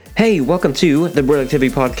Hey, welcome to the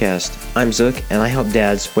Productivity Podcast. I'm Zook, and I help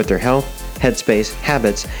dads with their health, headspace,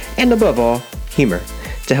 habits, and above all, humor,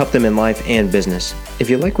 to help them in life and business. If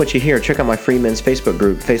you like what you hear, check out my free men's Facebook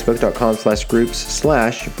group,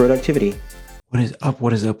 facebook.com/groups/productivity. What is up?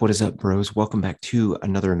 What is up? What is up, bros? Welcome back to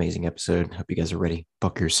another amazing episode. Hope you guys are ready.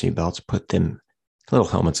 Buckle your seatbelts, put them little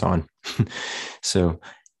helmets on.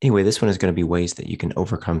 Anyway, this one is going to be ways that you can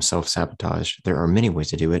overcome self-sabotage. There are many ways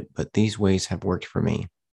to do it, but these ways have worked for me.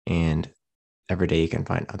 And every day you can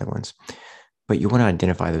find other ones. But you want to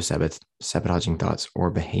identify those sabotaging thoughts or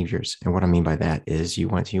behaviors. And what I mean by that is you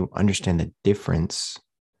want to understand the difference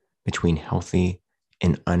between healthy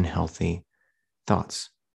and unhealthy thoughts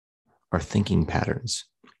or thinking patterns.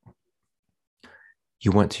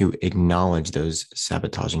 You want to acknowledge those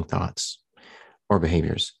sabotaging thoughts or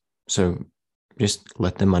behaviors. So just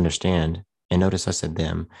let them understand. And notice I said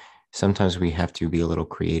them. Sometimes we have to be a little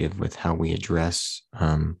creative with how we address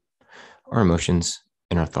our emotions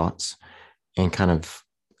and our thoughts, and kind of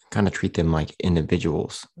treat them like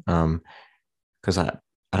individuals. Because I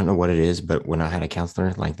don't know what it is, but when I had a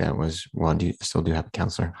counselor, like that was, well, I still do have a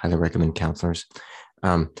counselor. Highly recommend counselors.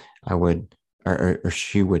 I would, or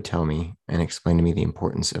she would tell me and explain to me the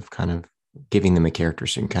importance of kind of giving them a character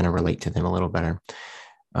so you can kind of relate to them a little better.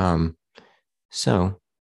 So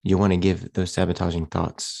you want to give those sabotaging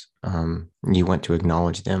thoughts, you want to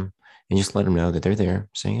acknowledge them and just let them know that they're there.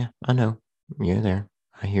 Say, yeah, I know you're there.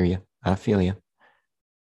 I hear you. I feel you.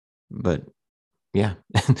 But yeah,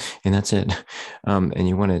 and that's it. And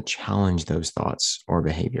you want to challenge those thoughts or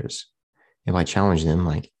behaviors. If I challenge them,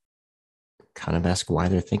 like kind of ask why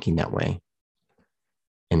they're thinking that way,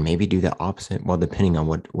 and maybe do the opposite. Well, depending on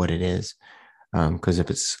what it is. Because if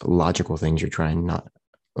it's logical things you're trying not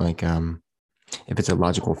like, if it's a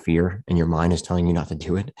logical fear and your mind is telling you not to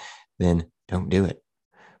do it, then don't do it.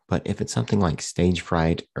 But if it's something like stage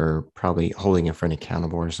fright or probably holding a friend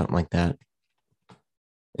accountable or something like that,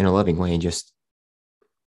 in a loving way, just,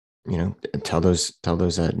 tell those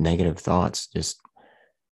negative thoughts, just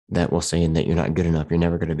that will say that you're not good enough. You're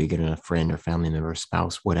never going to be good enough friend or family member,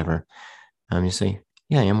 spouse, whatever. Just say,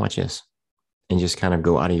 yeah, I am. Watch this. And just kind of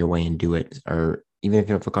go out of your way and do it. Or even if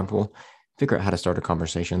you don't feel comfortable, figure out how to start a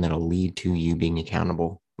conversation that'll lead to you being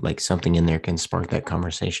accountable. Like something in there can spark that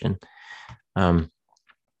conversation, a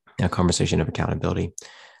conversation of accountability.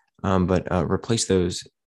 But replace those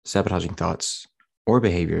sabotaging thoughts or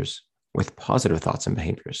behaviors with positive thoughts and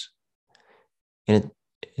behaviors. And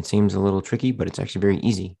it seems a little tricky, but it's actually very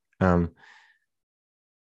easy.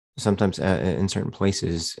 Sometimes in certain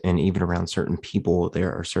places and even around certain people,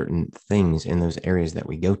 there are certain things in those areas that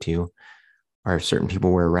we go to, or certain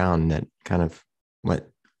people we're around that kind of let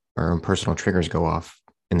our own personal triggers go off.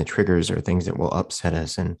 And the triggers are things that will upset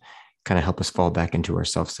us and kind of help us fall back into our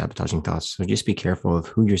self-sabotaging thoughts. So just be careful of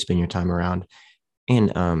who you spend your time around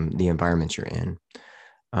and the environments you're in.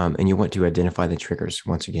 And you want to identify the triggers.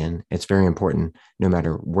 Once again, it's very important. No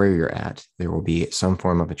matter where you're at, there will be some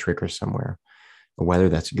form of a trigger somewhere, whether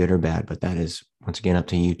that's good or bad. But that is, once again, up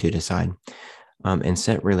to you to decide. And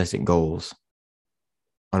set realistic goals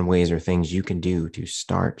on ways or things you can do to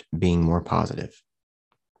start being more positive.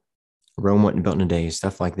 Rome wasn't built in a day.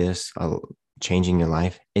 Stuff like this, changing your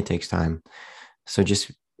life, it takes time. So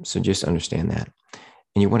just understand that.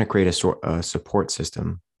 And you want to create a support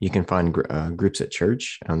system. You can find groups at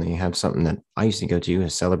church. They have something that I used to go to,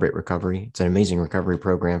 is Celebrate Recovery. It's an amazing recovery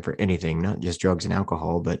program for anything, not just drugs and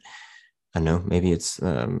alcohol, but I don't know, maybe it's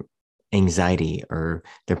anxiety or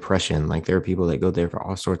depression. Like there are people that go there for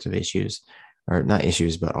all sorts of issues, or not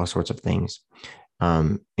issues, but all sorts of things.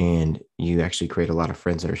 And you actually create a lot of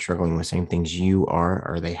friends that are struggling with the same things you are,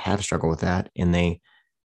 or they have struggled with that, and they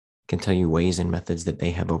can tell you ways and methods that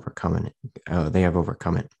they have overcome it.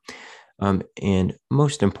 And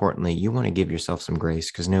most importantly, you want to give yourself some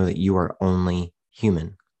grace, because know that you are only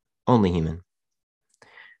human. Well,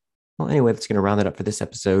 anyway, that's going to round it up for this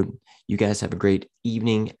episode. You guys have a great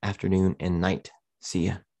evening, afternoon, and night. See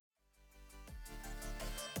ya.